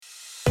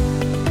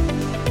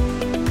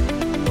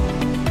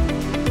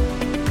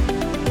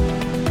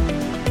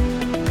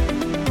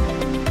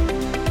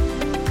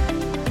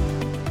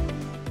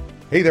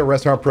Hey there,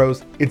 restaurant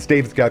pros. It's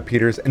David Scott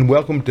Peters, and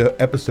welcome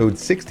to episode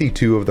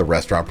 62 of the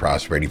Restaurant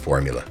Prosperity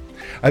Formula.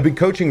 I've been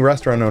coaching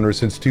restaurant owners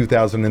since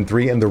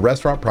 2003, and the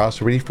Restaurant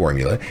Prosperity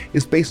Formula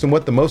is based on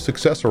what the most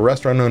successful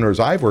restaurant owners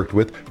I've worked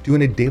with do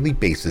on a daily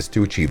basis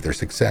to achieve their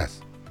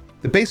success.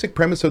 The basic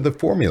premise of the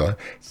formula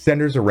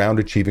centers around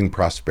achieving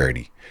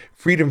prosperity,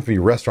 freedom from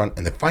your restaurant,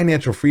 and the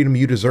financial freedom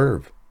you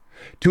deserve.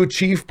 To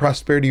achieve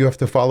prosperity, you have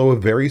to follow a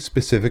very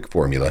specific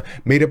formula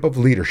made up of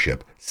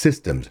leadership,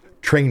 systems,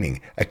 training,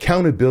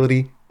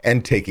 accountability,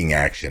 and taking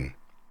action.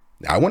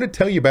 Now, I want to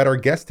tell you about our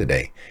guest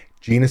today,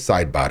 Gina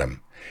Sidebottom.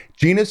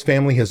 Gina's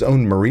family has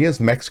owned Maria's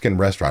Mexican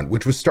restaurant,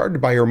 which was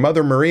started by her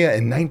mother Maria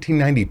in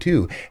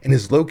 1992 and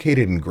is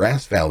located in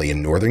Grass Valley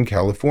in Northern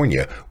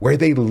California, where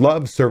they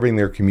love serving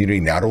their community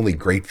not only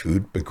great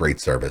food, but great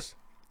service.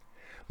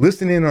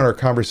 Listen in on our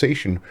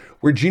conversation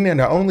where Gina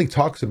not only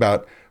talks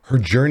about her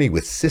journey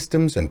with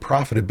systems and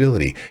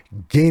profitability,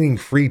 gaining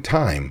free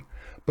time,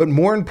 but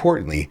more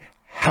importantly,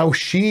 how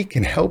she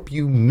can help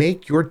you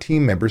make your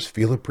team members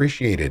feel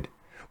appreciated,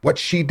 what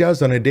she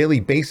does on a daily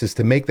basis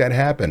to make that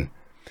happen,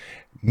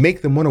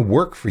 make them want to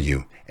work for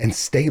you and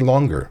stay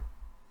longer.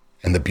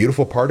 And the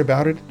beautiful part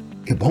about it,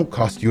 it won't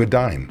cost you a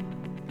dime.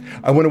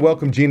 I want to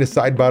welcome Gina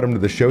Sidebottom to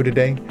the show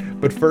today,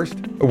 but first,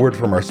 a word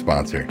from our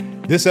sponsor.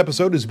 This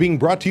episode is being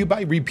brought to you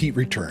by Repeat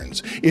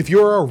Returns. If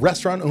you're a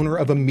restaurant owner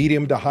of a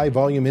medium to high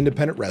volume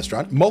independent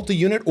restaurant,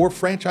 multi-unit or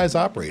franchise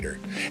operator,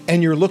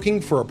 and you're looking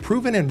for a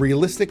proven and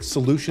realistic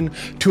solution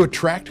to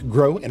attract,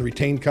 grow, and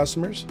retain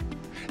customers,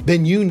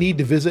 then you need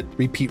to visit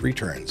Repeat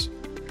Returns.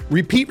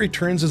 Repeat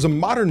Returns is a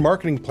modern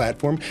marketing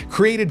platform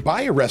created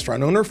by a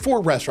restaurant owner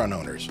for restaurant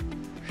owners.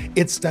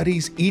 It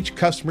studies each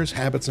customer's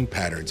habits and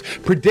patterns,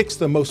 predicts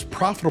the most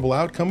profitable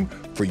outcome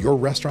for your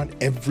restaurant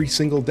every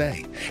single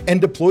day,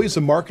 and deploys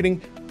the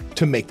marketing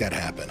to make that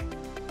happen.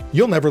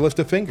 You'll never lift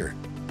a finger.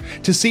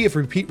 To see if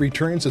Repeat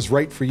Returns is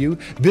right for you,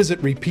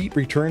 visit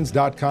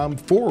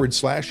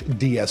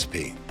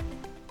repeatreturns.com/DSP.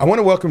 I want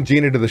to welcome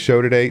Gina to the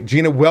show today.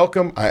 Gina,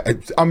 welcome.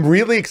 I'm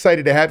really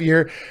excited to have you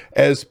here.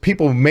 As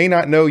people may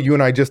not know, you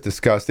and I just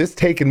discussed, it's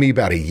taken me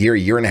about a year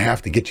and a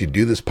half to get you to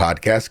do this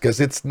podcast because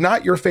it's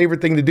not your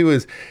favorite thing to do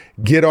is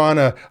get on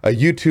a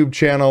YouTube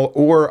channel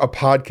or a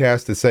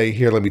podcast to say,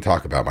 here, let me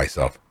talk about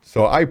myself.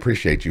 So I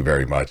appreciate you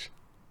very much.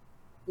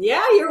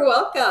 Yeah, you're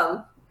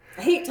welcome.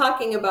 I hate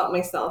talking about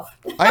myself.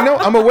 I know,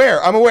 I'm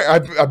aware.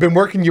 I've been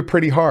working you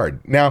pretty hard.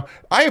 Now,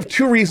 I have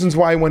two reasons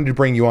why I wanted to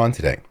bring you on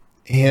today.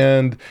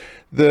 And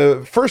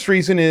the first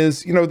reason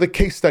is, the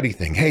case study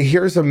thing. Hey,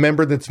 here's a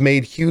member that's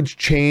made huge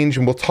change,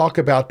 and we'll talk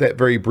about that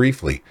very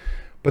briefly.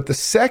 But the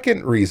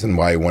second reason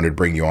why I wanted to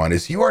bring you on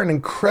is you are an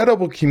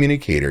incredible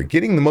communicator,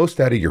 getting the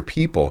most out of your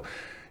people.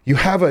 You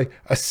have a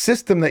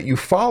system that you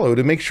follow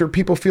to make sure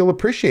people feel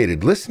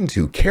appreciated, listened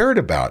to, cared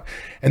about.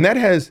 And that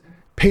has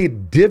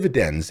paid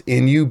dividends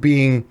in you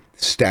being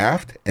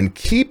staffed and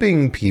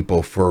keeping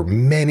people for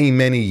many,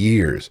 many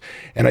years.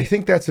 And I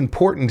think that's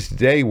important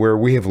today where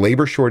we have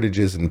labor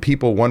shortages and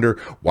people wonder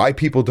why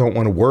people don't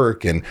want to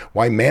work and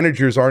why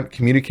managers aren't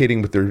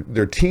communicating with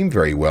their team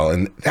very well.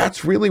 And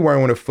that's really where I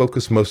want to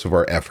focus most of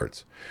our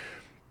efforts.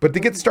 But to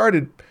get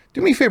started,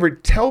 do me a favor,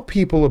 tell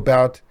people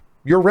about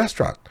your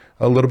restaurant,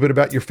 a little bit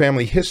about your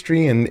family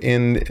history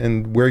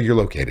and where you're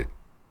located.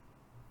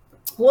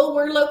 Well,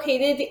 we're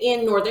located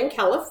in Northern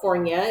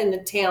California in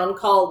a town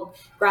called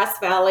Grass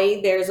Valley.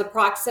 There's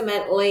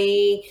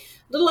approximately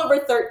a little over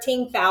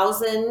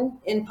 13,000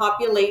 in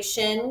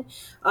population.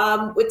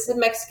 It's a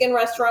Mexican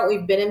restaurant.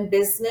 We've been in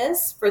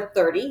business for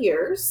 30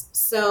 years.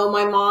 So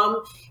my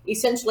mom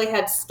essentially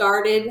had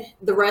started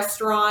the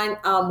restaurant.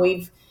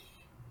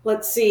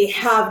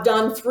 Have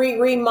done 3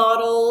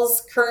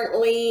 remodels.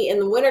 Currently in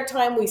the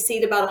wintertime, we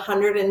seat about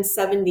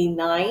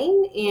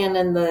 179. And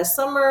in the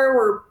summer,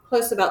 we're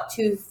close to about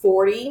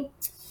 240.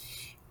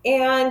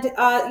 And,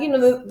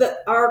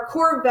 our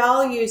core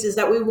values is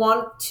that we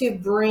want to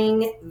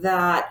bring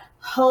that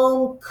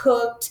home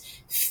cooked,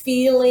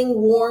 feeling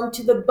warm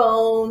to the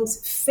bones,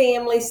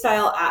 family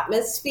style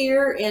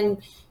atmosphere and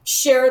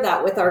share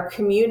that with our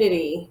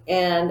community.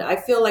 And I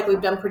feel like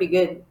we've done pretty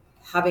good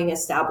having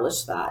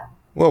established that.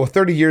 Well, with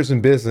 30 years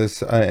in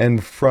business,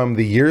 and from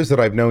the years that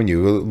I've known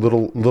you,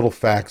 little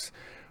facts,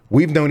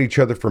 we've known each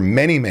other for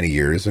many, many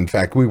years. In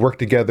fact, we worked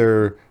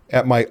together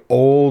at my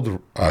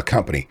old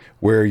company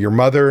where your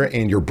mother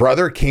and your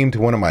brother came to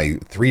one of my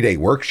 3-day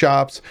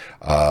workshops.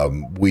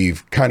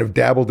 We've kind of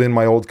dabbled in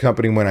my old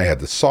company when I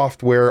had the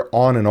software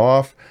on and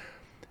off.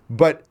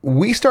 But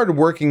we started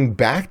working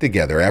back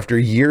together after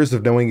years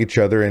of knowing each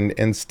other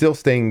and still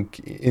staying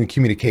in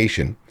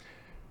communication.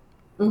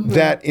 Mm-hmm.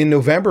 That in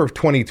November of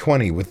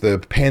 2020, with the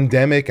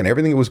pandemic and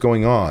everything that was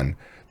going on,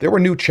 there were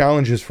new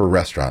challenges for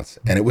restaurants.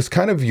 And it was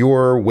kind of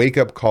your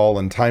wake-up call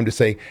and time to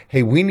say,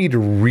 hey, we need to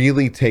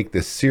really take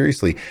this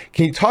seriously.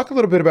 Can you talk a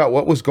little bit about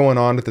what was going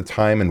on at the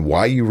time and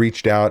why you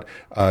reached out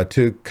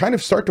to kind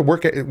of start to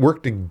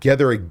work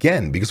together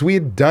again? Because we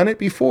had done it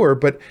before,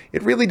 but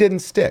it really didn't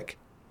stick.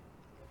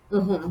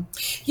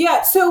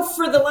 Yeah, so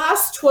for the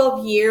last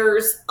 12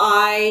 years,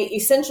 I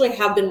essentially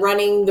have been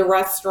running the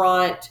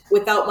restaurant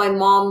without my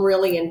mom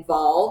really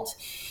involved.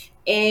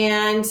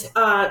 And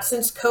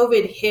since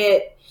COVID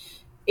hit,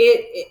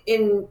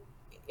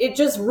 it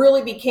just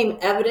really became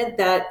evident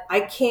that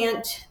I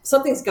can't,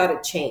 something's got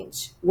to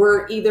change.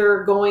 We're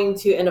either going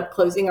to end up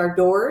closing our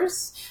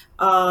doors.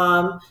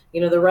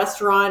 The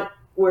restaurant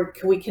where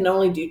we can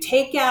only do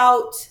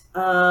takeout.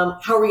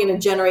 How are we going to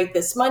generate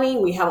this money?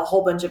 We have a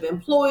whole bunch of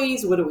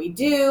employees. What do we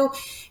do?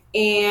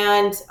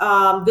 And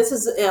this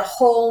is a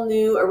whole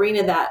new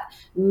arena that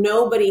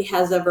nobody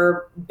has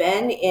ever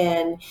been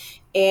in.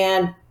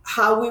 And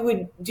how we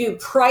would do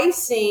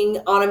pricing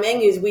on a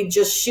menu is we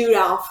just shoot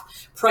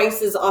off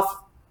prices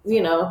off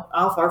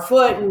our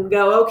foot and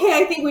go,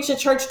 okay, I think we should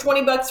charge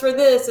 $20 for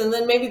this. And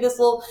then maybe this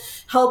will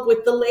help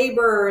with the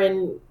labor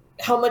and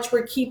how much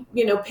we're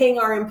paying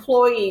our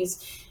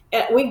employees.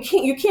 And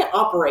you can't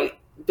operate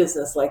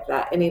business like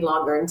that any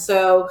longer. And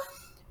so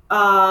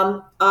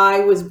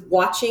I was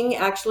watching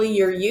actually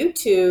your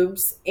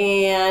YouTubes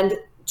and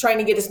trying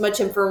to get as much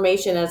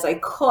information as I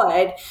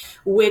could,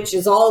 which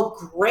is all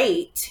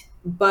great,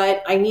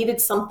 but I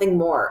needed something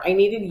more. I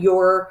needed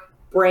your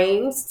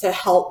brains to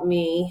help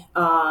me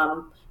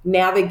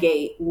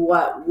navigate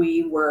what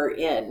we were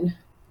in,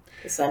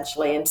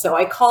 essentially. And so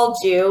I called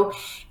you,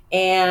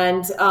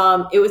 and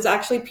it was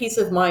actually peace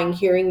of mind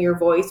hearing your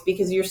voice,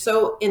 because you're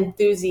so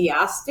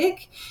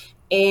enthusiastic,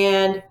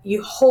 and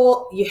you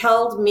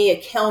held me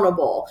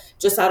accountable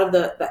just out of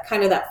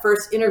that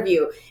first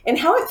interview. And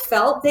how it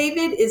felt,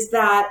 David, is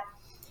that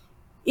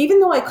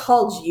even though I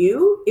called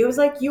you, it was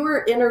like you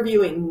were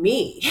interviewing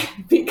me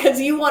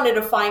because you wanted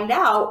to find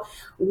out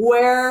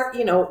where,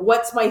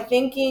 what's my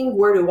thinking?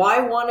 Where do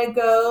I want to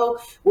go?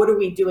 What are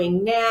we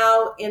doing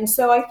now? And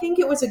so I think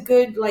it was a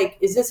good,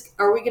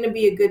 are we going to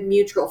be a good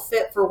mutual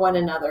fit for one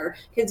another?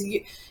 Because,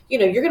 you're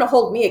going to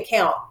hold me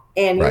account,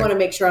 and you want to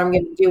make sure I'm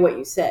going to do what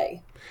you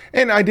say.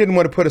 And I didn't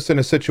want to put us in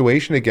a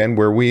situation again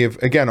where we have,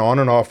 again, on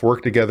and off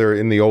worked together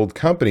in the old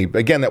company.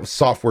 Again, that was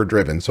software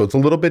driven. So it's a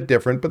little bit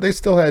different, but you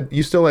still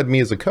had me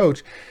as a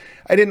coach.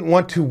 I didn't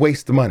want to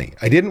waste the money.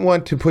 I didn't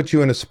want to put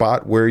you in a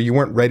spot where you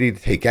weren't ready to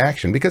take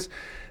action, because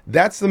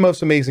that's the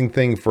most amazing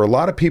thing for a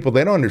lot of people.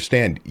 They don't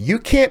understand. You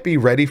can't be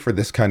ready for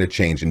this kind of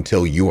change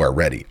until you are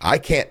ready. I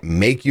can't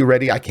make you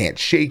ready. I can't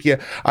shake you.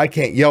 I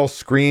can't yell,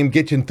 scream,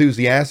 get you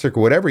enthusiastic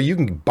or whatever. You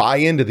can buy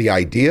into the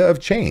idea of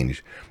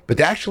change, but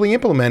to actually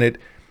implement it,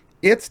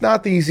 it's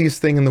not the easiest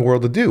thing in the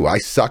world to do. I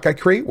suck, I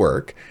create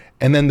work.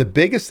 And then the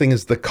biggest thing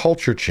is the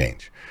culture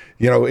change.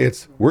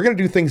 We're going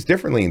to do things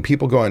differently, and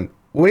people going,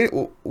 wait,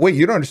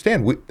 you don't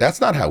understand. That's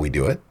not how we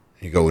do it.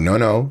 You go,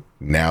 no,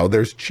 now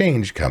there's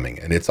change coming,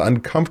 and it's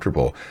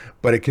uncomfortable,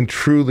 but it can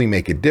truly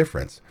make a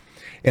difference.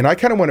 And I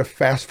kind of want to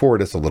fast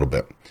forward this a little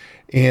bit.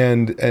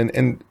 And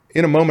in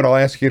a moment, I'll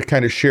ask you to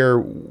kind of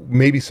share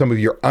maybe some of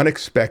your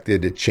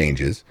unexpected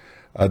changes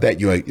that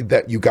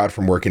you got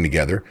from working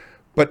together.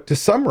 But to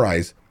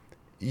summarize,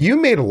 you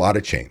made a lot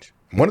of change.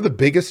 One of the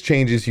biggest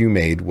changes you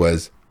made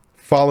was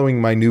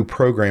following my new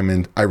program,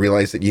 and I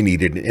realized that you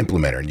needed an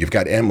implementer. And you've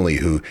got Emily,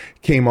 who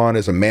came on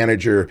as a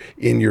manager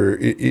in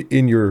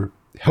your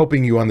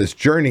helping you on this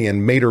journey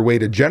and made her way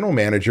to general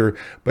manager,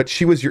 but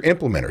she was your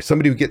implementer,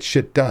 somebody who gets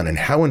shit done. And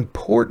how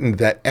important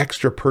that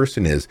extra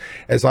person is.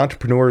 As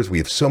entrepreneurs, we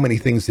have so many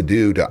things to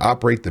do to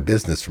operate the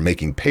business, from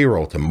making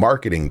payroll to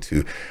marketing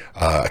to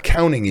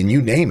accounting, and you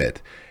name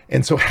it.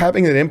 And so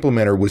having an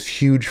implementer was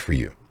huge for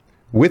you.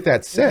 With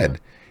that said,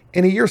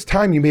 in a year's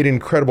time, you made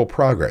incredible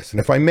progress. And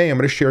if I may, I'm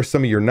going to share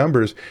some of your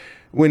numbers.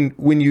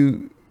 When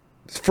you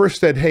first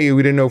said, hey,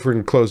 we didn't know if we were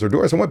going to close our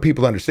doors, I want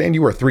people to understand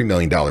you were a $3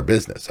 million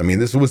business. I mean,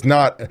 it's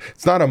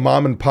not a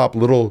mom and pop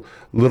little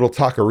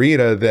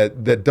taqueria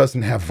that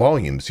doesn't have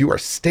volumes. You are a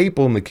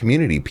staple in the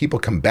community. People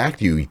come back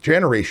to you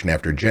generation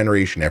after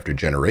generation after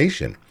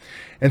generation.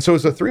 And so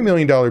as a $3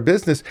 million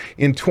business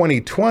in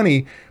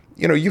 2020,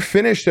 you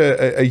finished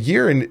a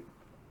year, and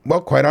well,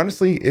 quite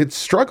honestly, it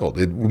struggled.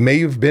 It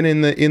may have been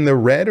in the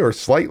red or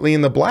slightly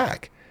in the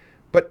black.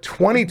 But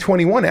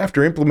 2021,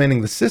 after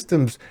implementing the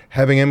systems,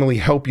 having Emily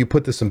help you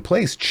put this in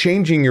place,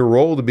 changing your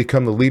role to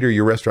become the leader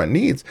your restaurant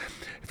needs.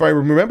 If I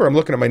remember, I'm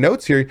looking at my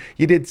notes here,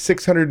 you did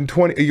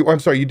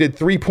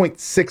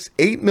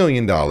 $3.68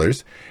 million,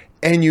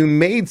 and you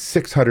made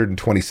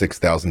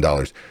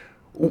 $626,000.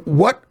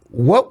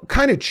 What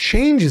kind of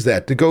change is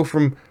that to go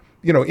from,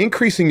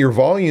 increasing your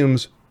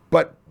volumes,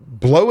 but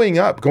blowing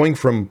up, going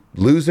from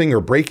losing or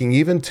breaking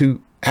even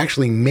to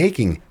actually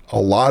making a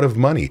lot of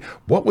money?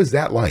 What was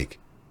that like?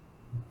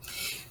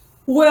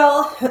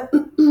 Well,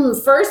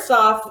 first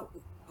off,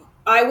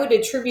 I would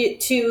attribute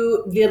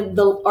to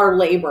our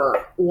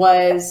labor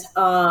was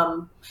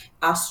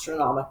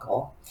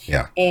astronomical.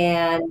 Yeah.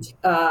 And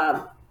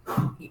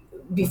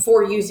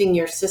before using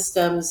your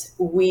systems,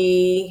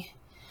 all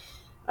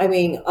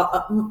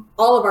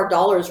of our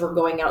dollars were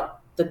going out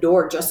the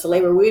door just to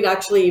labor. We'd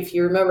actually, if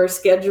you remember,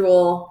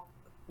 schedule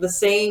the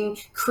same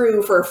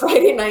crew for a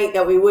Friday night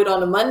that we would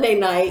on a Monday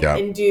night,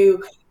 and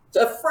do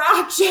a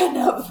fraction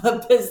of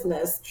the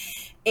business.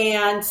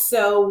 And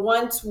so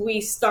once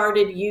we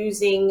started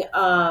using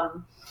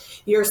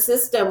your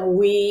system,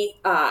 we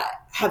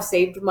have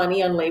saved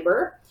money on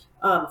labor,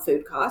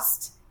 food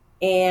costs,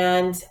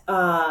 and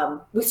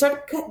we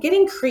started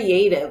getting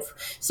creative.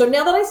 So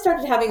now that I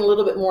started having a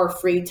little bit more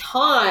free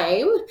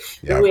time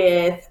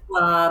with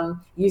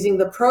using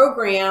the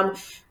program,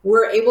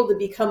 we're able to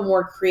become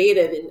more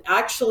creative. And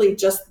actually,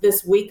 just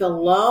this week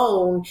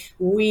alone,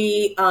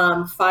 we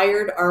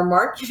fired our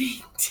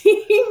marketing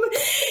team,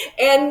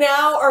 and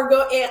now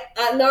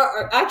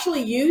are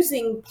actually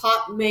using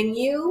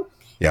Popmenu.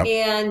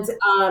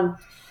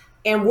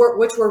 And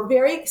which we're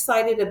very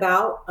excited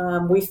about.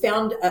 We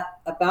found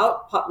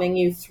about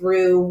Popmenu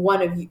through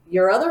one of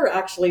your other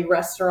actually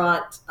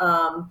restaurant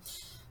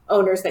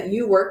owners that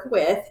you work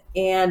with,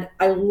 and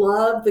I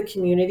love the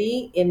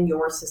community in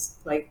your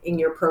in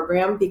your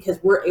program, because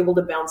we're able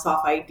to bounce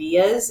off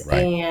ideas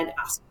and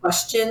ask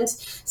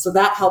questions. So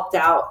that helped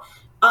out.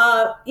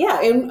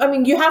 And I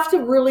mean, you have to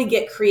really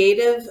get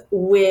creative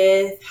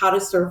with how to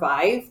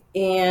survive.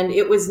 And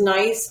it was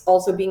nice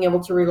also being able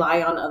to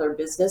rely on other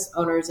business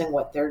owners and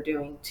what they're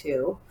doing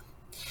too.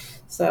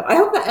 So I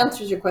hope that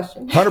answers your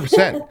question.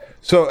 100%.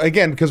 So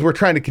again, because we're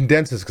trying to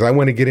condense this, because I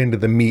want to get into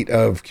the meat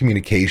of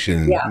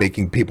communication,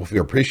 making people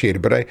feel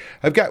appreciated. But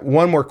I've got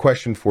one more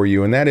question for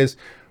you, and that is,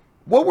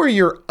 what were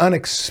your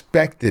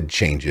unexpected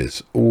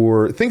changes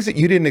or things that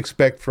you didn't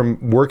expect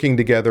from working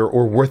together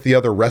or with the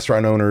other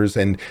restaurant owners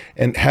and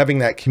having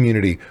that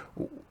community?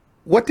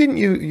 What didn't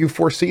you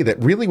foresee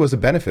that really was a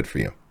benefit for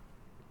you?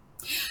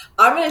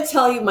 I'm going to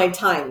tell you my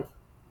time.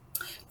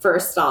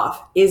 First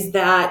off, is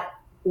that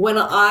when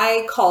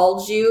I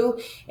called you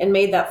and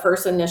made that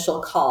first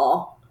initial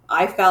call,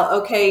 I felt,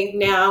 okay,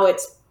 now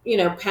it's,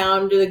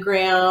 pound to the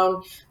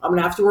ground. I'm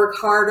going to have to work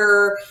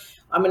harder.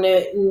 I'm going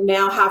to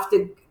now have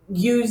to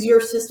use your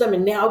system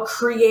and now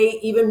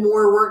create even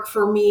more work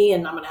for me,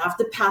 and I'm going to have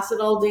to pass it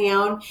all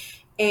down.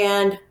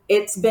 And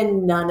it's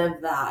been none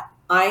of that.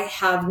 I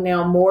have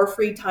now more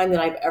free time than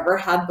I've ever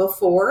had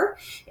before.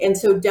 And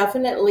so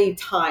definitely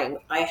time.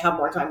 I have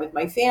more time with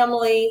my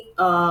family.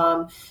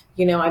 I'm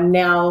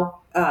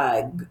now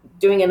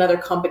doing another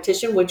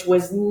competition, which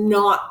was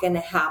not going to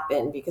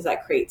happen because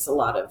that creates a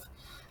lot of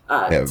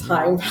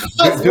time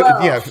as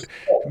well.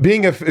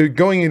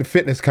 Going in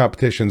fitness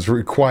competitions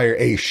require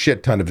a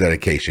shit ton of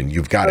dedication.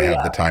 You've got to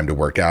have the time to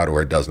work out,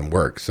 or it doesn't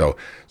work. So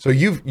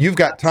you've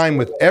got time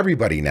with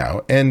everybody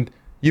now, and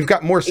you've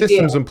got more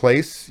systems in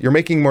place. You're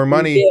making more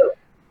money.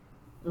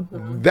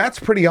 Mm-hmm. That's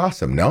pretty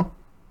awesome, no?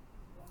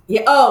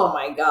 Yeah. Oh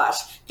my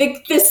gosh, the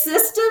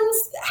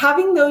systems,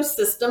 having those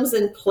systems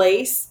in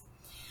place.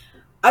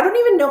 I don't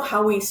even know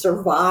how we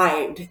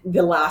survived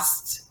the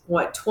last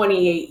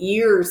 28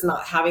 years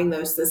not having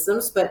those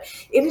systems, but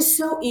it is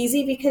so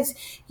easy because,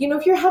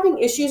 if you're having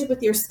issues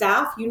with your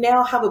staff, you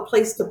now have a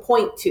place to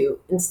point to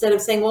instead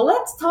of saying, well,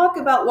 let's talk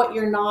about what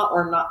you're not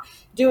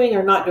doing.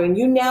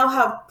 You now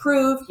have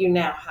proof. You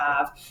now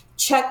have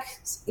check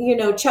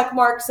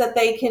marks that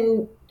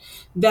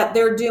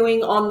they're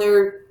doing on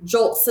their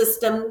Jolt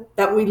system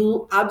that we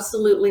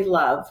absolutely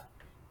love.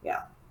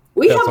 Yeah.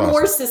 We have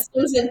more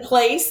systems in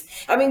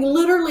place. I mean,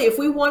 literally, if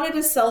we wanted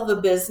to sell the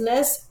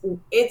business,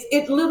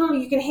 it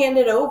literally, you can hand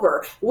it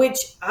over,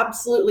 which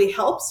absolutely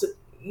helps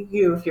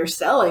you if you're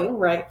selling,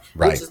 right?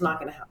 Which is not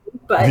going to happen.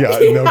 But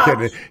no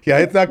kidding. Yeah,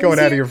 it's not going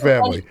out of your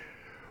family.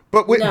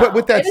 But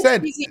with that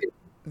said,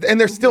 and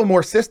there's still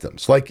more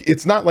systems. Like,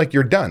 it's not like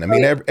you're done. I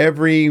mean,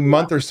 every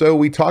month or so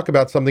we talk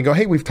about something. Go,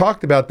 hey, we've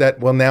talked about that.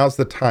 Well, now's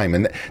the time,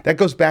 and that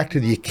goes back to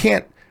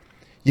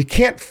you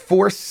can't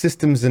force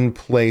systems in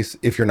place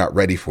if you're not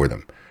ready for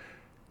them.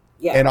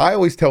 Yeah. And I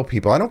always tell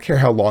people, I don't care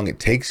how long it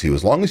takes you,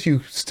 as long as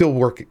you still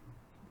work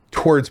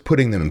towards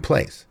putting them in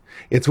place.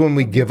 It's when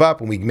we give up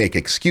and we make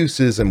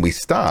excuses and we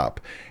stop.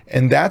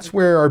 And that's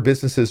where our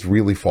businesses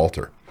really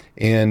falter.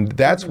 And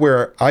that's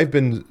where I've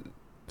been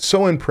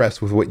so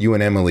impressed with what you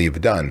and Emily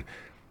have done,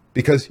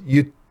 because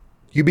you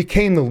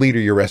became the leader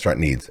your restaurant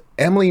needs.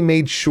 Emily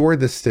made sure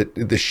the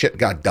shit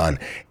got done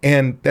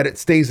and that it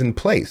stays in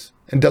place.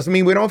 And doesn't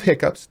mean we don't have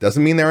hiccups.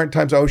 Doesn't mean there aren't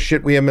times, oh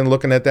shit, we haven't been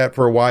looking at that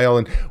for a while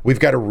and we've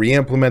got to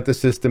re-implement the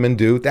system and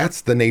do.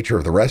 That's the nature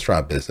of the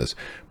restaurant business.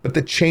 But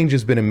the change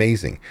has been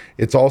amazing.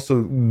 It's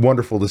also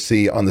wonderful to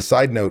see, on the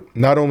side note,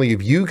 not only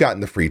have you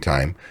gotten the free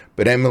time,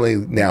 but Emily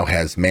now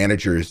has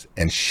managers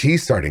and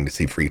she's starting to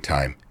see free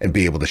time and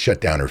be able to shut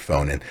down her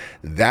phone. And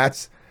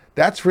that's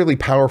really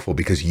powerful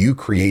because you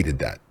created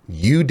that.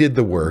 You did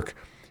the work,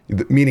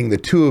 meaning the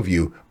two of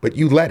you, but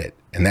you led it.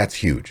 And that's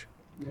huge.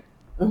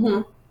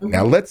 Mm-hmm.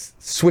 Now let's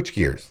switch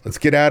gears. Let's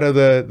get out of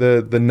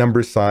the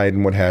numbers side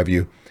and what have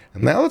you.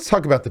 And now let's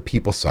talk about the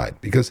people side,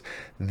 because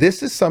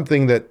this is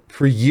something that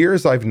for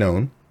years I've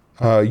known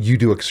you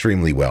do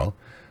extremely well.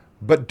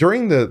 But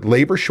during the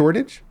labor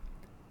shortage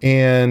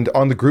and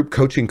on the group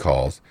coaching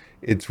calls,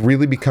 it's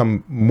really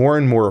become more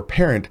and more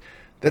apparent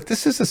that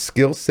this is a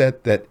skill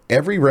set that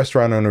every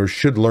restaurant owner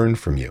should learn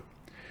from you.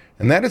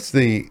 And that is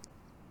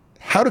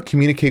how to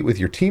communicate with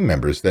your team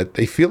members, that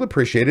they feel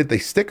appreciated, they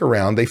stick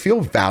around, they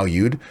feel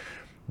valued,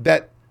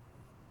 that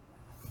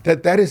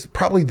That is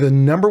probably the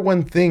number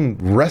one thing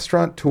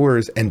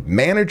restaurateurs and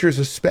managers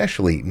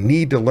especially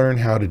need to learn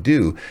how to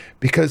do,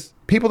 because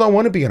people don't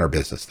want to be in our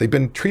business. They've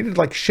been treated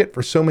like shit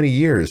for so many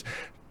years,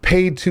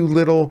 paid too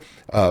little,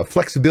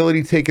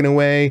 flexibility taken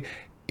away,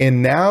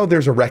 and now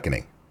there's a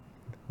reckoning.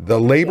 The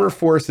labor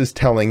force is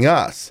telling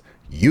us,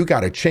 you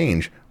got to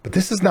change, but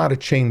this is not a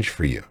change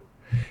for you.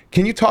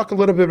 Can you talk a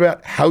little bit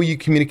about how you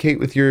communicate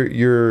with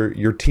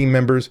your team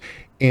members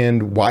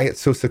and why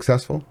it's so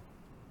successful?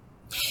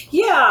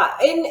 Yeah,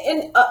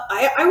 and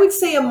I would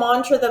say a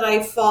mantra that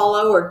I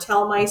follow or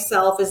tell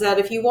myself is that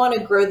if you want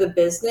to grow the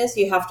business,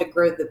 you have to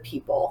grow the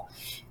people.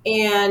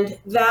 And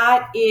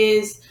that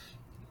is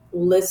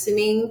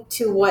listening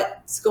to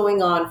what's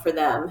going on for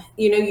them.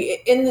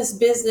 In this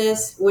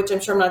business, which I'm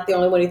sure I'm not the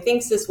only one who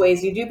thinks this way,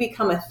 is you do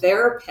become a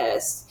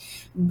therapist,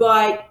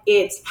 but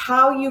it's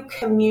how you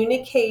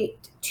communicate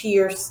to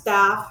your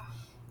staff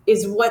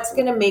is what's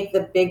going to make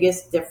the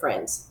biggest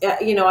difference.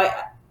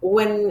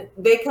 When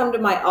they come to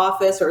my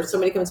office, or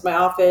somebody comes to my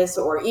office,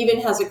 or even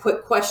has a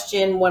quick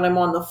question when I'm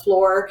on the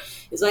floor,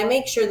 is I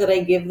make sure that I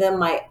give them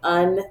my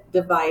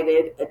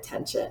undivided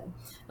attention.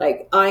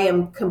 Like, I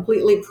am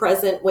completely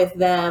present with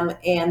them,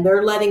 and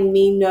they're letting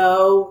me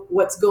know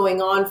what's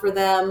going on for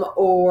them,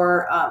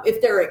 or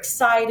if they're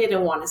excited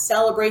and want to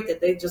celebrate that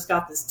they just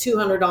got this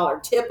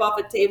 $200 tip off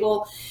a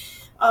table.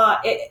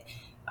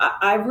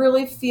 I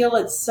really feel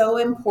it's so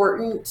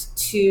important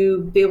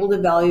to be able to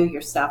value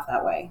your staff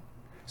that way.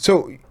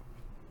 So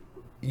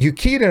you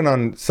keyed in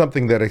on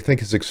something that I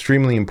think is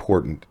extremely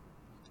important,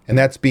 and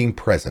that's being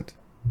present.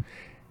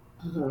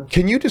 Mm-hmm.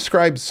 Can you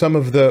describe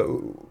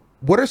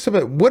what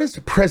does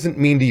present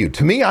mean to you?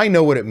 To me, I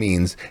know what it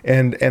means,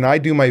 and I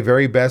do my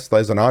very best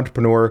as an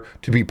entrepreneur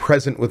to be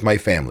present with my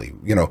family.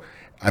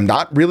 I'm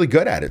not really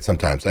good at it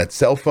sometimes. That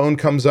cell phone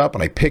comes up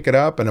and I pick it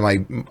up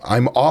and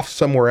I'm off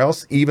somewhere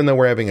else, even though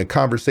we're having a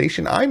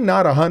conversation. I'm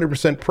not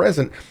 100%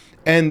 present,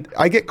 and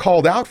I get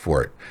called out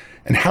for it.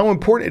 And how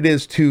important it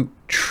is to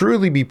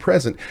truly be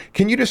present.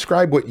 Can you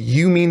describe what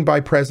you mean by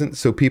present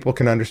so people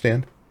can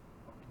understand?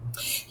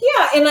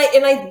 Yeah, and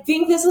I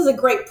think this is a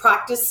great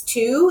practice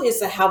too, is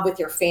to have with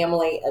your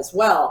family as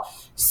well.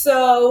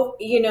 So,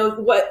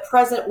 what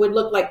present would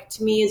look like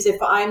to me is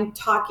if I'm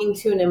talking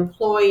to an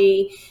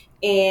employee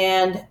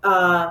and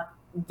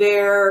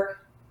they're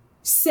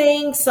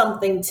saying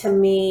something to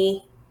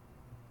me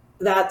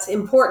that's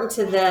important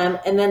to them,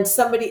 and then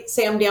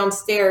say I'm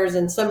downstairs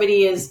and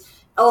somebody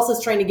else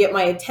is trying to get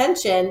my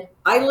attention,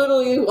 I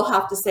literally will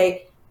have to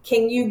say,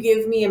 can you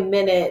give me a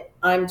minute?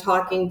 I'm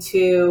talking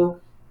to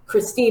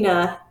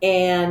Christina,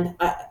 and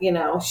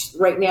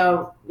right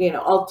now,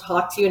 I'll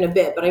talk to you in a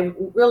bit, but I'm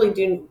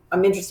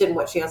interested in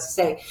what she has to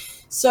say.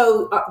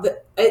 So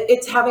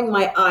it's having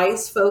my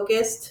eyes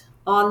focused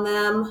on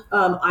them.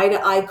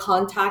 Eye-to-eye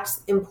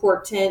contact's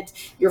important.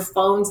 Your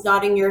phone's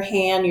not in your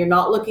hand. You're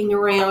not looking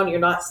around. You're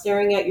not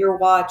staring at your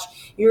watch.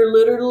 You're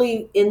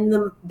literally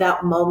in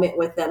that moment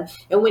with them.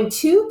 And when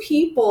two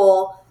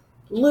people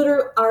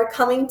literally are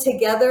coming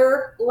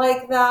together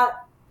like that,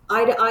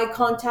 eye-to-eye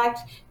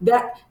contact,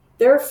 that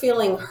they're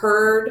feeling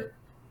heard,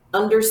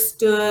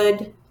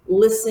 understood,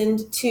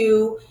 listened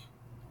to,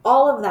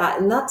 all of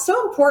that. And that's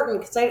so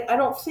important, because I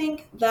don't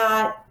think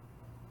that,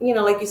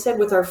 like you said,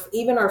 with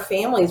even our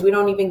families, we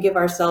don't even give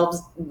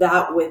ourselves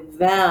that with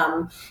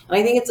them. And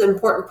I think it's an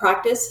important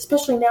practice,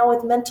 especially now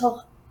with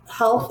mental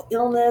health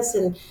illness,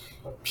 and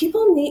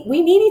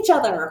we need each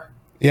other.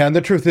 Yeah, and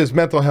the truth is,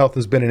 mental health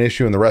has been an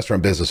issue in the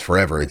restaurant business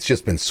forever. It's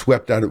just been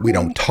swept out. We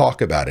don't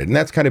talk about it. And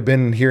that's kind of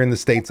been here in the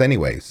States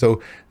anyway.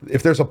 So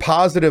if there's a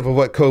positive of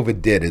what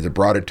COVID did, is it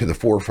brought it to the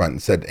forefront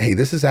and said, hey,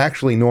 this is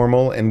actually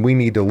normal, and we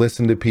need to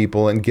listen to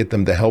people and get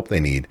them the help they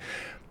need.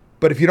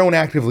 But if you don't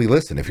actively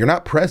listen, if you're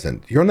not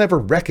present, you'll never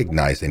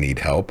recognize they need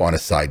help, on a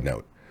side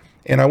note.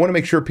 And I want to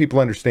make sure people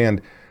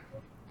understand,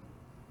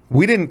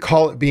 we didn't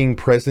call it being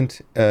present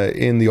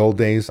in the old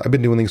days. I've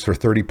been doing things for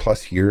 30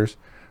 plus years.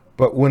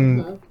 But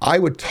when I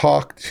would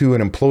talk to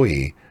an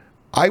employee,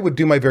 I would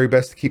do my very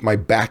best to keep my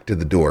back to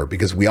the door,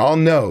 because we all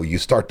know you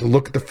start to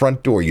look at the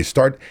front door,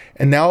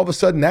 and now all of a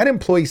sudden that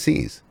employee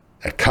sees,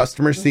 that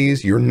customer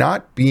sees you're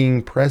not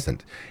being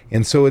present.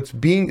 And so it's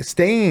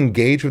staying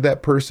engaged with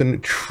that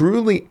person,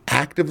 truly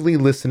actively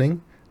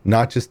listening,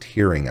 not just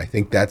hearing. I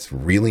think that's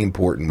really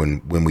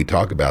important when we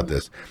talk about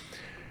this.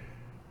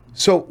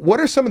 So what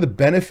are some of the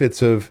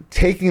benefits of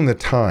taking the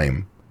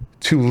time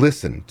to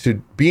listen, to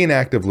be an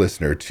active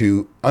listener,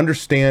 to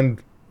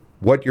understand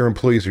what your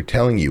employees are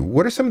telling you?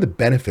 What are some of the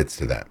benefits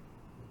to that?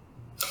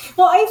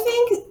 Well, I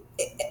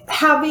think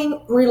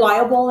having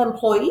reliable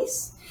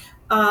employees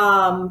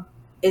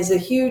is a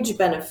huge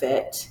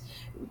benefit.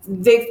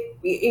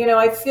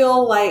 I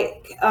feel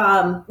like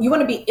you want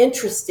to be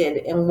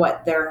interested in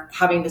what they're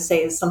having to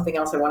say. Is something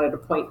else I wanted to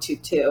point to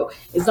too.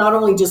 Is not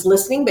only just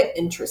listening, but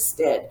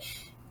interested.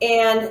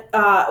 And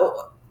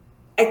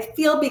I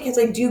feel, because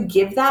I do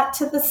give that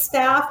to the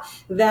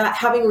staff, that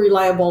having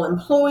reliable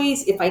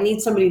employees, if I need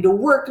somebody to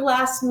work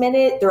last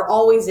minute, they're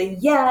always a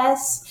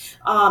yes.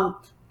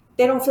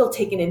 they don't feel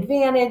taken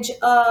advantage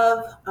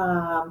of.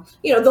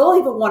 They'll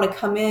even want to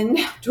come in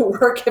to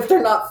work if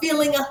they're not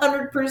feeling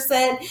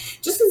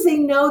 100%, just because they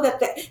know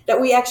that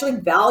we actually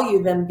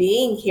value them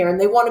being here and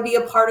they want to be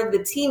a part of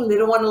the team. They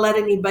don't want to let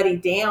anybody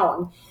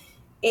down.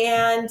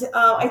 And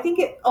I think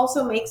it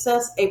also makes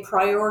us a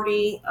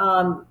priority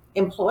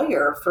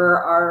employer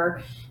for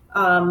our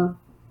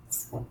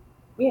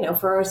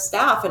for our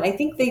staff. And I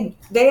think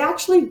they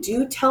actually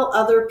do tell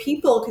other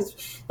people,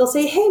 because they'll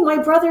say, hey, my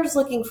brother's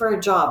looking for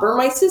a job, or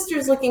my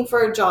sister's looking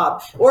for a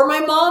job, or my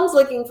mom's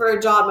looking for a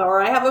job,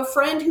 or I have a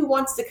friend who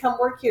wants to come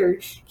work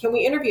here. Can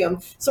we interview him?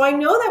 So I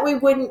know that we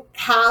wouldn't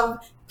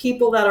have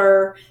people that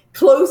are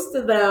close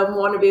to them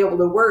want to be able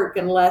to work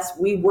unless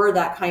we were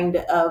that kind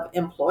of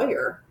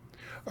employer.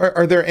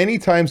 Are there any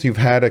times you've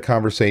had a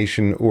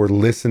conversation or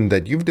listened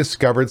that you've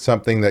discovered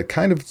something that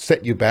kind of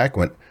set you back,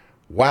 went,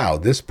 wow,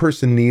 this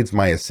person needs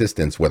my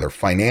assistance, whether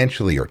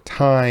financially or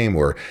time,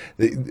 or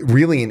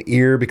really an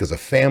ear because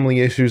of family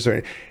issues,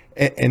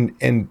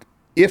 and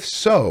if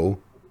so,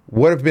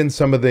 what have been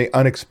some of the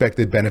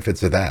unexpected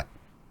benefits of that?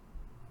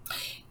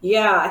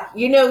 Yeah,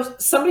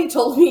 somebody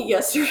told me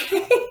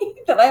yesterday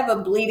that I have a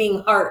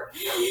bleeding heart,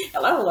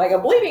 and I was like, a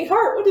bleeding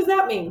heart? What does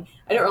that mean?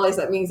 I didn't realize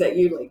that means that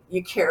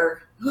you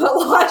care a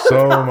lot.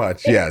 So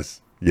much,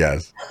 yes.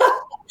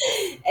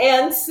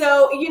 And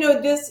so,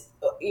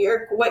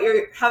 your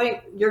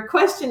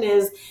question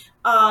is,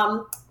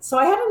 so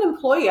I had an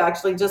employee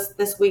actually just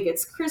this week.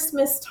 It's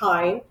Christmas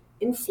time.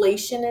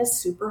 Inflation is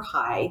super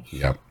high.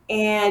 Yep.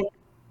 And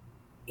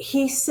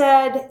he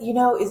said,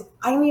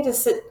 I need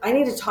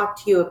to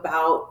talk to you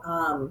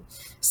about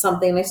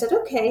something. And I said,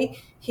 okay.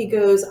 He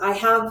goes, I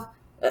have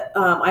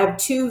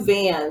 2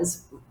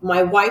 vans.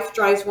 My wife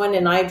drives one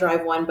and I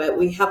drive one, but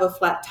we have a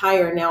flat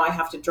tire. Now I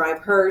have to drive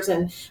hers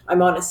and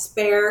I'm on a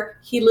spare.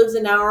 He lives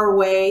an hour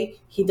away.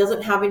 He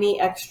doesn't have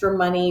any extra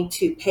money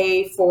to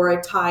pay for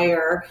a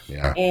tire.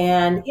 Yeah.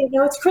 And,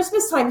 it's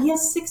Christmas time. He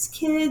has 6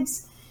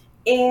 kids.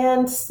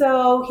 And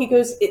so he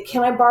goes,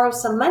 can I borrow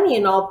some money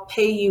and I'll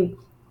pay you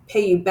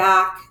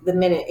back the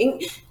minute.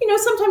 And,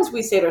 sometimes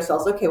we say to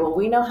ourselves, okay, well,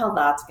 we know how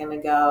that's going to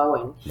go.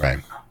 And, right.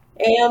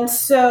 And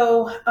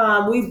so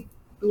we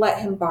let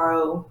him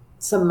borrow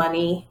some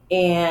money,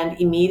 and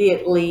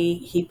immediately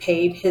he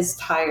paid his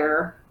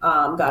tire,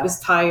 got his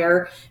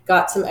tire,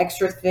 got some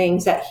extra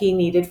things that he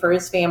needed for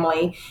his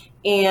family,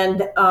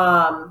 and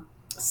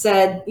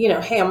said,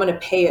 hey, I'm going to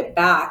pay it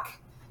back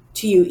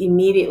to you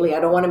immediately. I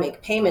don't want to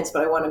make payments,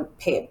 but I want to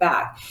pay it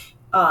back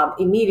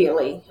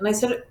immediately. And I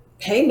said,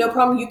 hey, no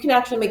problem. You can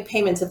actually make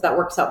payments if that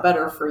works out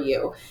better for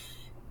you.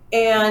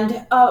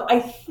 And I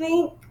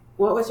think,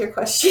 what was your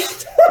question?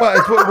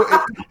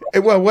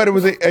 What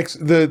was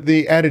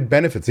the added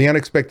benefits, the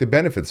unexpected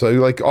benefits? So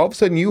like all of a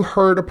sudden you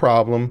heard a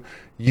problem,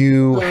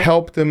 you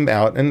helped them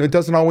out, and it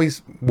doesn't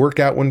always work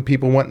out when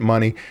people want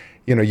money.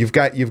 You've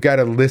got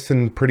to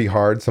listen pretty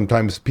hard.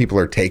 Sometimes people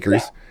are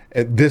takers.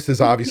 Yeah. This is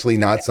obviously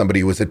not somebody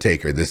who was a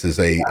taker. This is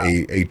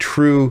a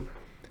true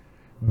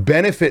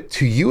benefit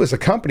to you as a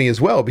company as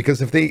well,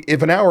 because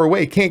if an hour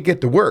away can't get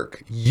to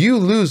work, you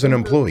lose an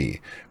employee,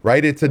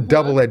 right? It's a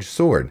double-edged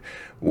sword.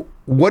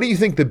 What do you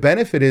think the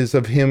benefit is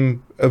of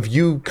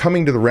you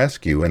coming to the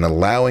rescue and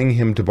allowing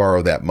him to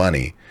borrow that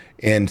money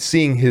and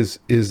seeing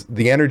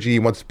the energy he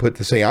wants to put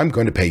to say, I'm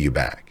going to pay you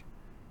back?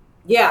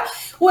 Yeah.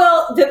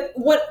 Well,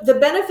 the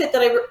benefit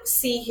that I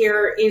see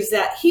here is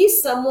that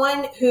he's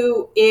someone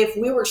who, if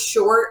we were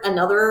short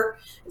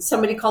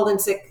somebody called in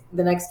sick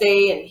the next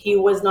day and he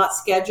was not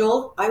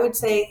scheduled, I would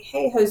say,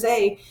 hey,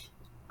 Jose,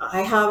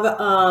 I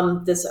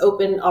have this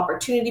open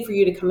opportunity for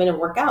you to come in and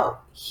work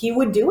out. He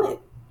would do it.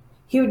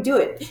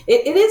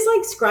 It is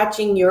like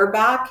scratching your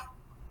back,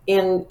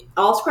 and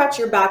I'll scratch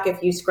your back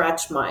if you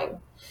scratch mine.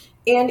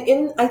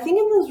 And I think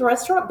in this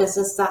restaurant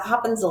business, that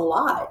happens a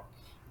lot.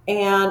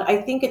 And I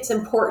think it's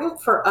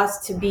important for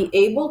us to be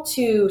able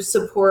to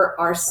support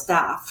our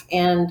staff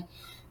and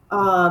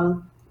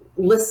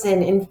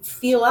listen and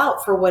feel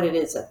out for what it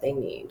is that they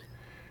need.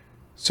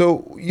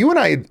 So you and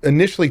I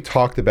initially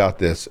talked about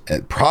this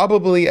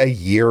probably a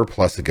year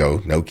plus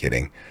ago. No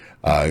kidding.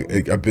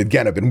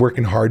 Again, I've been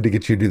working hard to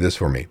get you to do this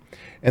for me.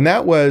 And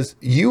that was,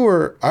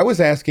 I was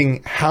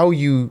asking how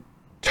you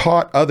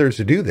taught others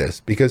to do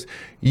this, because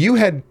you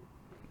had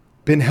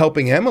been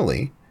helping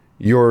Emily,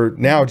 your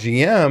now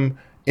GM,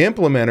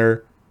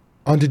 implementer,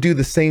 on to do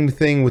the same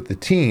thing with the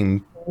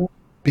team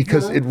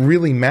because it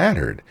really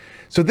mattered.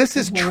 So this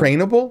is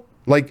trainable,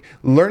 like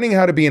learning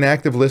how to be an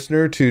active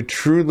listener to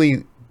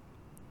truly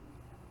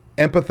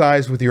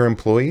empathize with your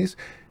employees.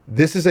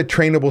 This is a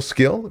trainable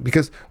skill,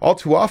 because all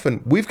too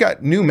often we've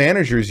got new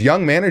managers,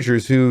 young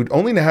managers who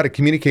only know how to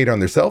communicate on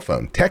their cell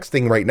phone,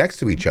 texting right next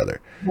to each other.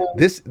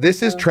 This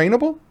is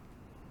trainable.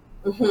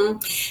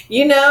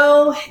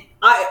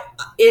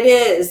 It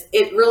is.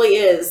 It really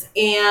is.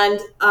 And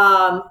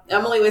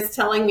Emily was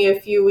telling me a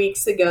few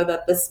weeks ago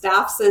that the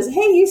staff says,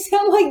 hey, you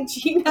sound like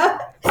Gina.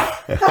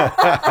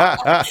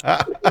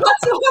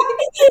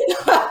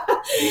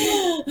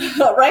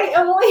 Right,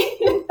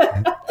 Emily?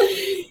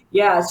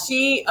 Yeah,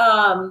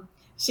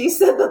 She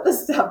said that the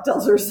staff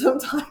tells her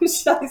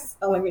sometimes she's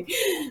telling me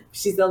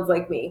she sounds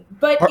like me,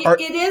 but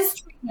it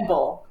is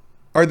treatable.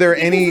 Are there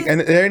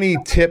any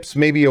tips,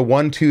 maybe a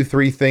 1, 2,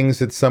 3 things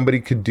that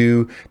somebody could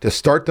do to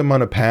start them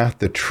on a path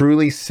to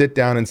truly sit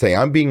down and say,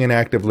 I'm being an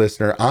active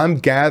listener, I'm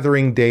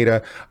gathering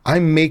data,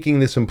 I'm making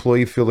this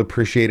employee feel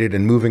appreciated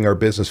and moving our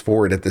business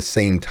forward at the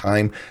same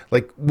time?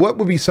 Like, what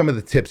would be some of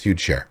the tips you'd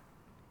share?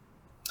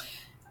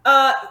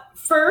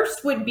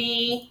 First would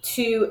be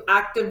to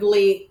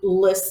actively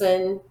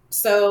listen.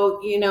 So,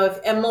 if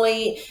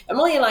Emily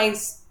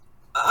and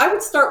I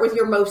would start with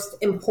your most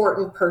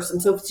important person.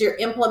 So if it's your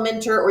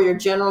implementer or your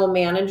general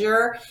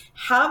manager,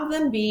 have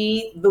them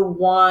be the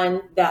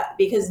one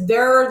because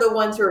they're the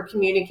ones who are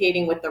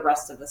communicating with the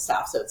rest of the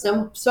staff. So it's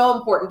so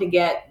important to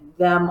get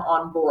them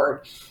on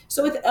board.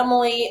 So with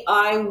Emily,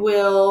 I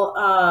will,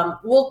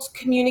 we'll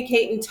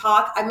communicate and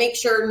talk. I make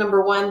sure,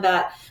 number one,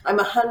 that I'm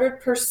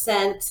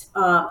 100%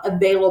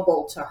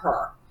 available to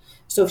her.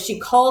 So if she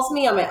calls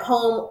me, I'm at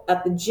home,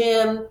 at the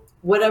gym,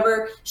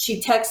 whatever, she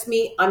texts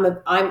me,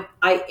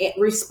 I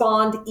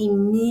respond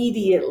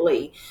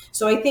immediately.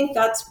 So I think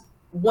that's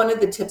one of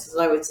the tips,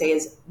 I would say,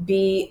 is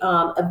be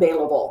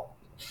available.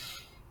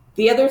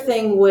 The other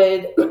thing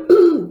would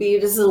be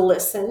to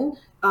listen.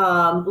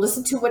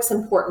 Listen to what's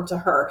important to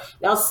her.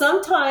 Now,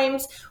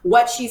 sometimes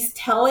what she's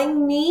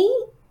telling me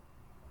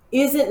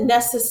isn't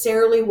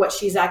necessarily what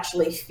she's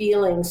actually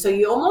feeling. So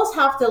you almost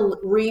have to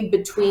read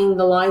between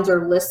the lines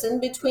or listen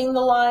between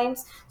the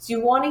lines. So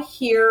you want to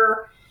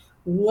hear,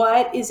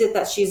 what is it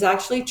that she's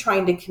actually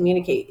trying to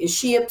communicate? Is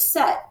she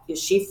upset?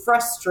 Is she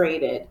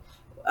frustrated?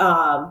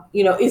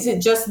 Is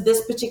it just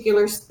this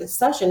particular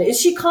session? Is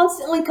she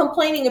constantly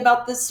complaining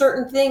about this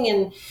certain thing?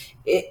 And,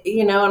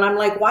 and I'm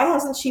like, why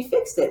hasn't she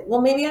fixed it?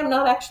 Well, maybe I'm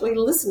not actually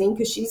listening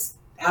because she's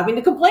having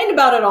to complain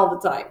about it all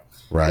the time.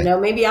 Right.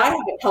 Maybe I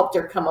haven't helped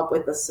her come up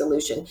with a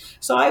solution.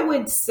 So I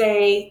would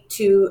say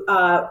to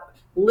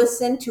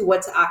listen to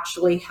what's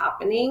actually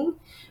happening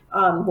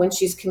when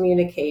she's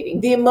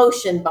communicating, the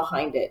emotion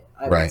behind it,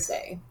 I would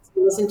say.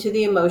 Listen to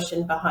the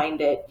emotion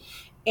behind it.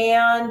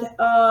 And,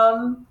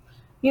 I'm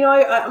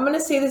going to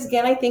say this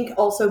again, I think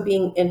also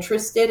being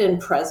interested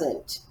and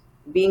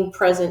being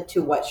present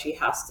to what she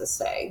has to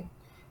say.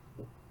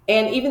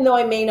 And even though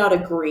I may not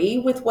agree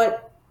with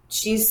what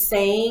she's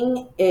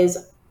saying,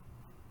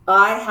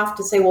 I have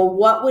to say, well,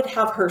 what would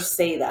have her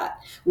say that?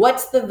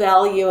 What's the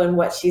value in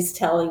what she's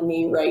telling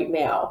me right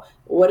now?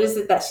 What is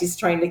it that she's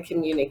trying to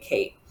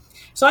communicate?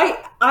 So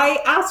I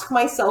ask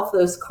myself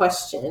those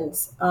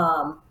questions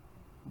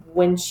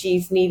when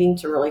she's needing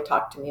to really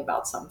talk to me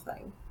about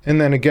something. And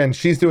then again,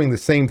 she's doing the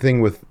same thing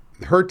with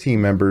her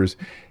team members.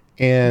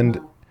 And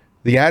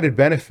the added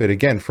benefit,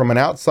 again, from an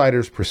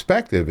outsider's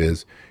perspective,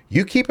 is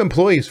you keep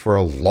employees for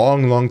a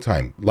long, long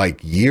time,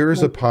 like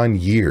years upon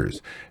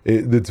years.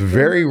 It's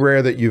very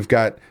rare that you've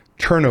got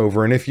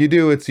turnover. And if you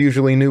do, it's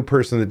usually a new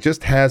person that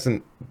just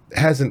hasn't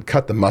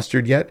cut the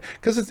mustard yet.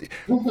 Because it's,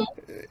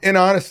 and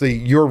honestly,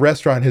 your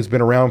restaurant has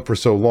been around for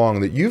so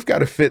long that you've got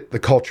to fit the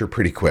culture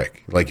pretty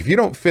quick. Like if you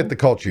don't fit the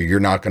culture, you're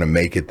not going to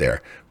make it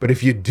there. But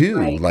if you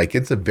do, like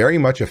it's very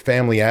much a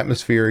family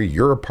atmosphere.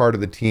 You're a part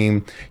of the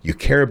team. You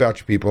care about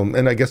your people.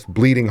 And I guess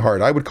bleeding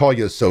heart, I would call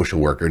you a social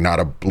worker, not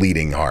a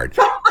bleeding heart.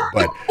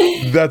 But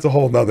that's a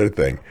whole nother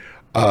thing.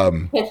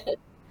 Kind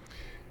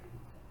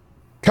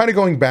of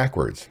going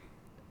backwards.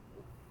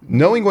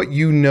 Knowing what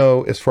you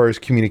know as far as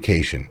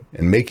communication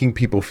and making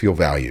people feel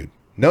valued,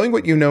 knowing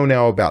what you know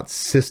now about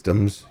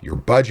systems, your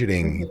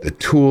budgeting, the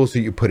tools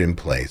that you put in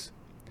place,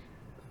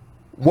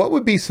 what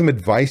would be some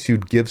advice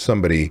you'd give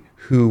somebody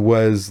who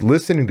was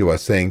listening to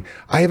us saying,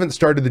 I haven't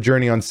started the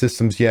journey on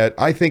systems yet.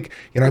 I think,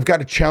 I've got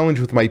a challenge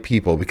with my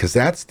people, because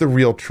that's the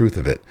real truth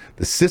of it.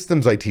 The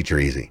systems I teach are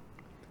easy.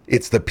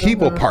 It's the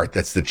people part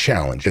that's the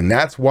challenge. And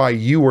that's why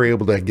you were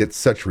able to get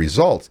such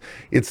results.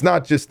 It's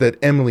not just that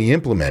Emily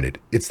implemented,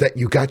 it's that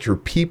you got your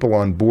people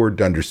on board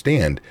to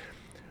understand.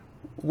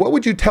 What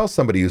would you tell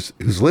somebody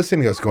who's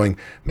listening to us going,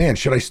 man,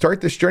 should I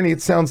start this journey?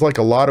 It sounds like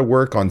a lot of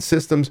work on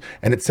systems,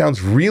 and it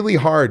sounds really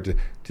hard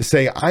to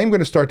say, I'm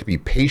going to start to be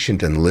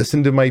patient and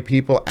listen to my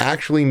people,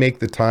 actually make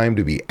the time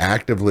to be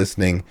active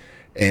listening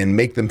and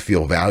make them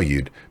feel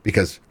valued,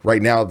 because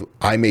right now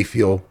I may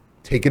feel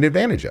taken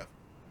advantage of.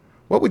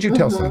 What would you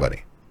tell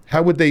somebody?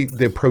 How would they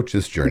approach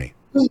this journey?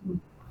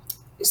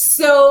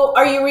 So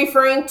are you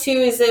referring to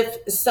as if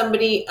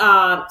somebody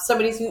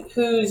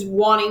who's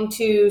wanting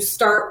to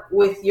start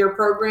with your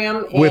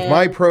program? With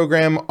my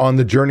program, on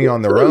the journey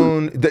on their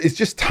own? It's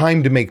just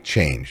time to make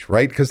change,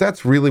 right? Because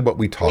that's really what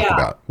we talk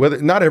about.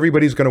 Whether not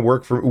everybody's going to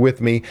work with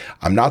me.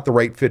 I'm not the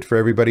right fit for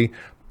everybody,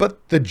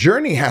 but the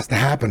journey has to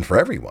happen for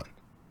everyone.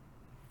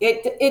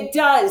 It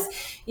does.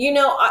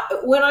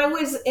 When I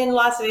was in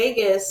Las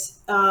Vegas,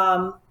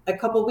 a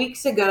couple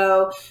weeks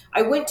ago,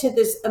 I went to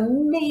this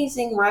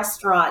amazing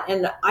restaurant,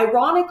 and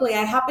ironically,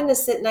 I happened to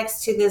sit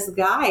next to this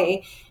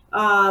guy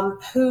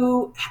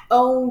who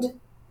owned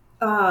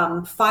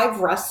 5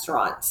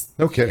 restaurants.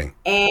 No kidding.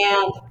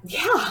 And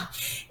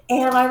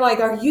And I'm like,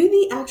 are you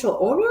the actual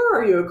owner?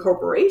 Are you a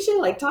corporation?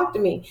 Like, talk to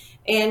me.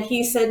 And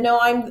he said, no,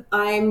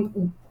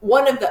 I'm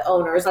one of the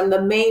owners. I'm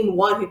the main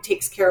one who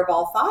takes care of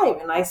all 5.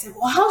 And I said,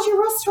 well, how's your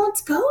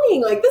restaurants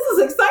going? Like, this is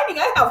exciting.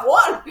 I have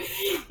one.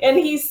 And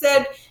he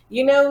said,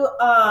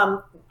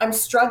 I'm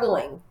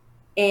struggling.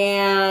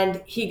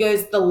 And he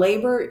goes, the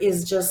labor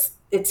is just,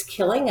 it's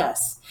killing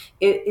us.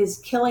 It is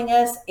killing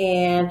us.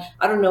 And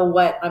I don't know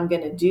what I'm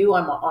going to do.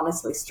 I'm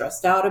honestly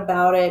stressed out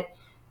about it.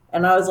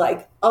 And I was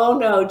like, oh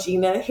no,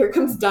 Gina, here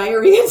comes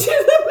diarrhea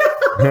to the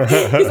mouth.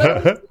 Because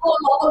I'm telling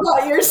all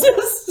about your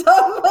system.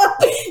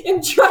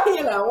 And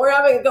we're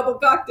having a couple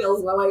cocktails.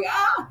 And I'm like,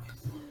 I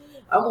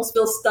almost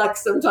feel stuck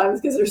sometimes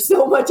because there's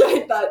so much I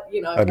thought,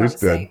 I want to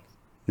say.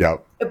 Yeah.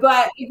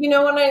 But,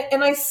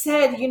 I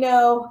said,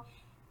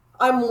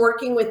 I'm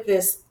working with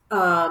this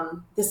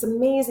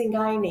amazing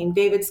guy named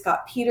David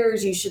Scott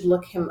Peters. You should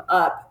look him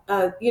up.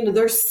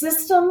 Their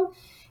system,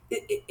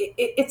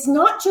 it's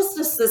not just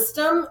a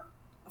system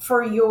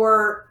for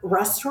your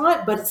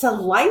restaurant, but it's a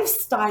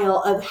lifestyle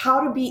of how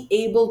to be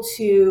able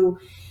to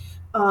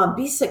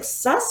be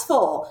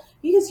successful.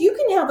 Because you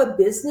can have a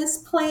business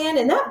plan,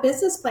 and that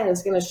business plan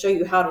is going to show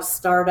you how to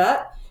start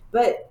up,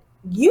 but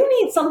you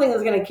need something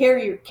that's going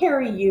to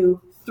carry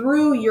you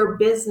through your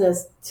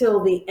business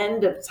till the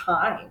end of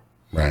time.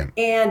 Right.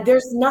 And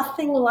there's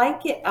nothing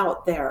like it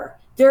out there.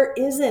 There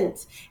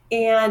isn't.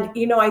 And,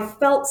 I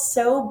felt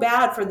so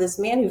bad for this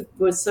man who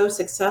was so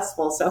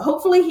successful. So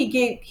hopefully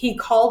he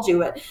called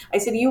you it. I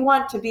said, you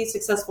want to be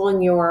successful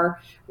in your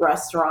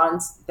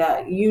restaurants,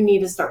 that you need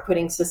to start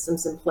putting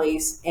systems in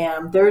place.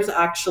 And there's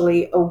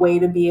actually a way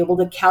to be able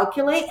to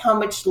calculate how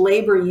much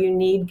labor you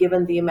need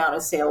given the amount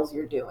of sales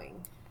you're doing.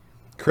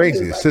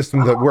 Crazy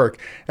systems that work.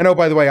 And oh,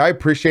 by the way, I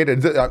appreciate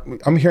it.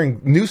 I'm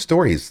hearing news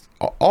stories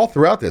all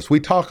throughout this. We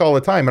talk all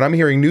the time, and I'm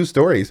hearing news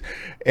stories.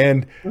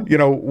 And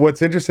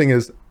what's interesting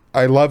is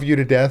I love you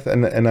to death,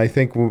 and I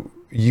think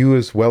you,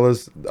 as well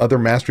as other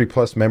Mastery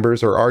Plus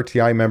members or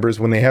RTI members,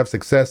 when they have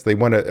success, they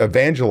want to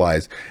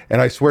evangelize.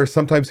 And I swear,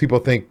 sometimes people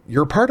think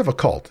you're part of a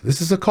cult.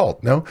 This is a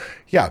cult. No,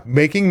 yeah,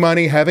 making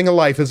money, having a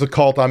life is a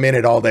cult. I'm in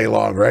it all day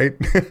long, right?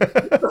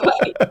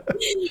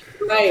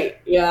 Right.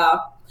 Yeah.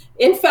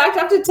 In fact,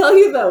 I have to tell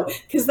you though,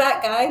 because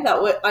that guy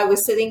that I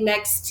was sitting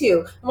next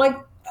to, I'm like,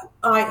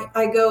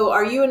 I go,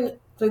 are you in,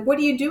 like, what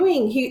are you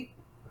doing?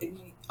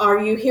 Are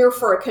you here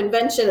for a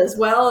convention as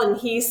well? And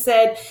he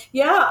said,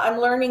 yeah, I'm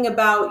learning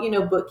about,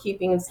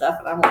 bookkeeping and stuff.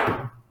 And I'm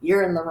like,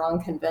 you're in the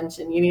wrong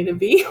convention. You need to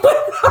be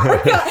with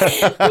our guy.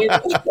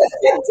 David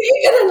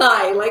and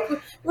I, like,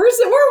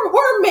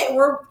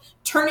 we're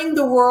turning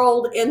the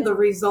world in the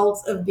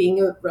results of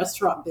being a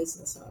restaurant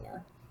business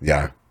owner.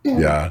 Yeah.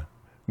 Yeah.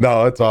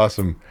 No, that's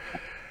awesome.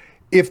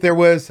 If there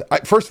was,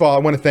 first of all, I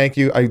want to thank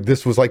you.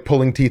 This was like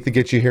pulling teeth to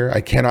get you here. I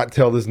cannot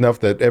tell this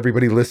enough that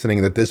everybody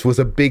listening that this was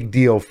a big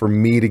deal for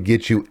me to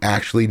get you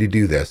actually to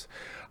do this.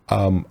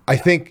 I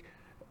think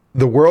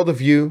the world of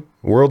you,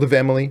 world of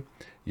Emily,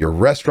 your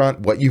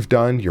restaurant, what you've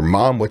done, your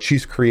mom, what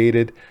she's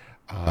created.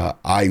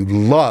 I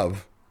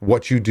love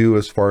what you do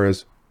as far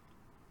as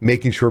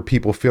making sure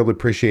people feel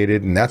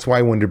appreciated. And that's why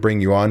I wanted to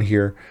bring you on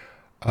here.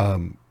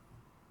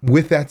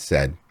 With that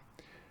said,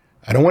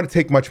 I don't want to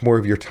take much more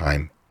of your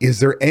time. Is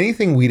there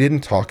anything we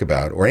didn't talk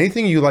about or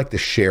anything you'd like to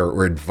share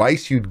or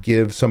advice you'd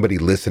give somebody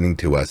listening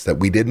to us that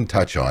we didn't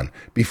touch on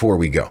before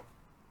we go?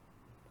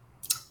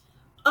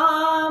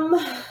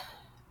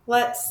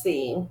 Let's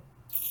see.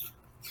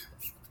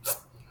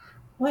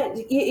 What,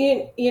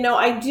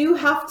 I do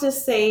have to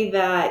say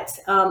that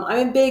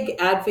I'm a big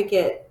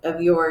advocate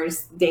of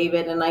yours,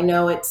 David, and I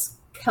know it's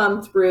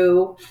come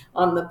through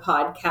on the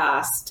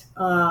podcast.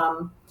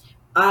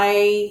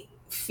 I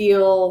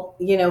feel,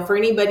 for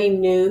anybody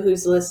new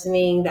who's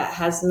listening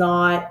that's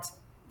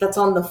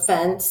on the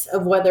fence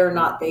of whether or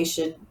not they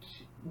should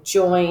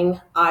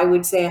join, I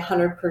would say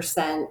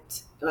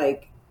 100%,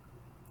 like,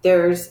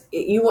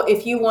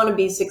 if you want to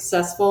be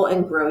successful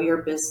and grow your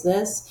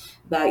business,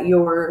 that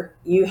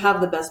you have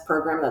the best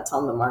program that's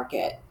on the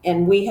market.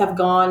 And we have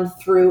gone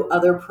through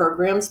other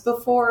programs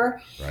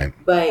before, right,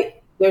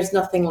 but there's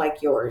nothing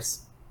like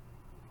yours.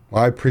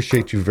 Well, I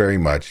appreciate you very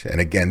much.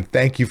 And again,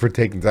 thank you for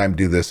taking time to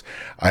do this.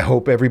 I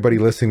hope everybody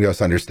listening to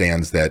us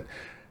understands that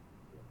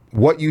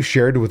what you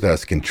shared with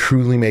us can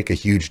truly make a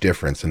huge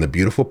difference. And the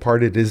beautiful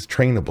part, it is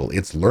trainable,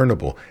 it's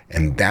learnable,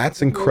 and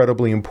that's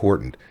incredibly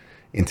important.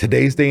 In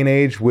today's day and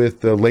age, with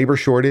the labor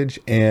shortage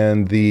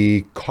and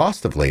the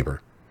cost of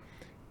labor,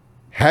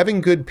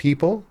 having good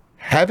people,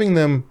 having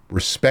them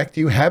respect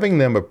you, having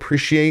them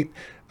appreciate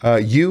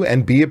you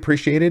and be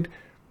appreciated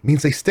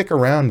means they stick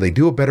around, they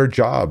do a better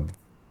job.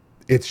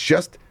 It's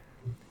just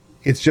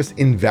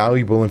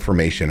invaluable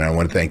information. And I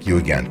want to thank you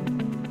again.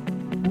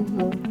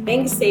 Mm-hmm.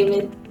 Thanks,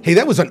 David. Hey,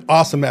 that was an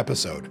awesome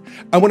episode.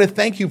 I want to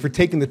thank you for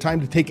taking the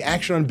time to take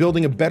action on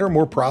building a better,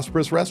 more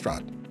prosperous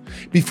restaurant.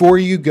 Before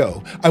you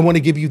go, I want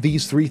to give you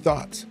these 3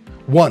 thoughts.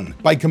 1,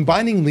 by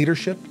combining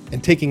leadership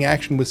and taking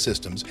action with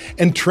systems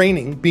and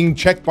training being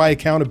checked by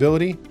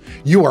accountability,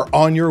 you are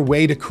on your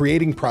way to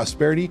creating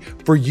prosperity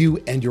for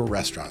you and your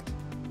restaurant.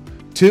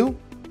 2,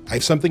 I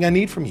have something I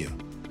need from you.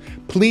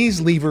 Please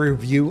leave a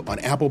review on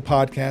Apple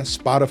Podcasts,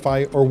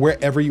 Spotify, or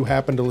wherever you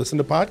happen to listen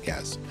to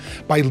podcasts.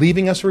 By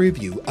leaving us a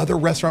review, other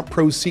restaurant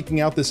pros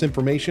seeking out this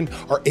information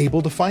are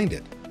able to find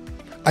it.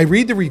 I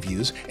read the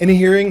reviews, and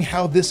hearing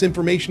how this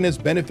information has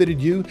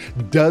benefited you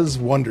does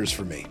wonders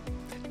for me.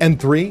 And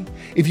 3,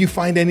 if you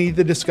find any of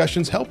the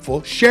discussions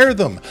helpful, share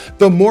them.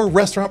 The more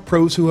restaurant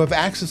pros who have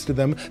access to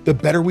them, the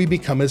better we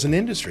become as an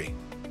industry.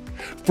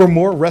 For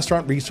more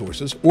restaurant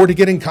resources or to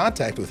get in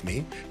contact with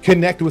me,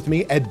 connect with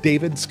me at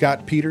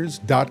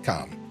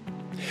davidscottpeters.com.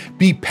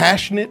 Be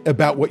passionate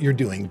about what you're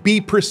doing,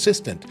 be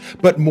persistent,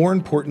 but more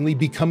importantly,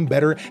 become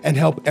better and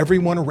help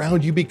everyone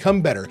around you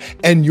become better.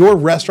 And your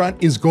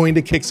restaurant is going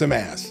to kick some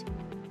ass.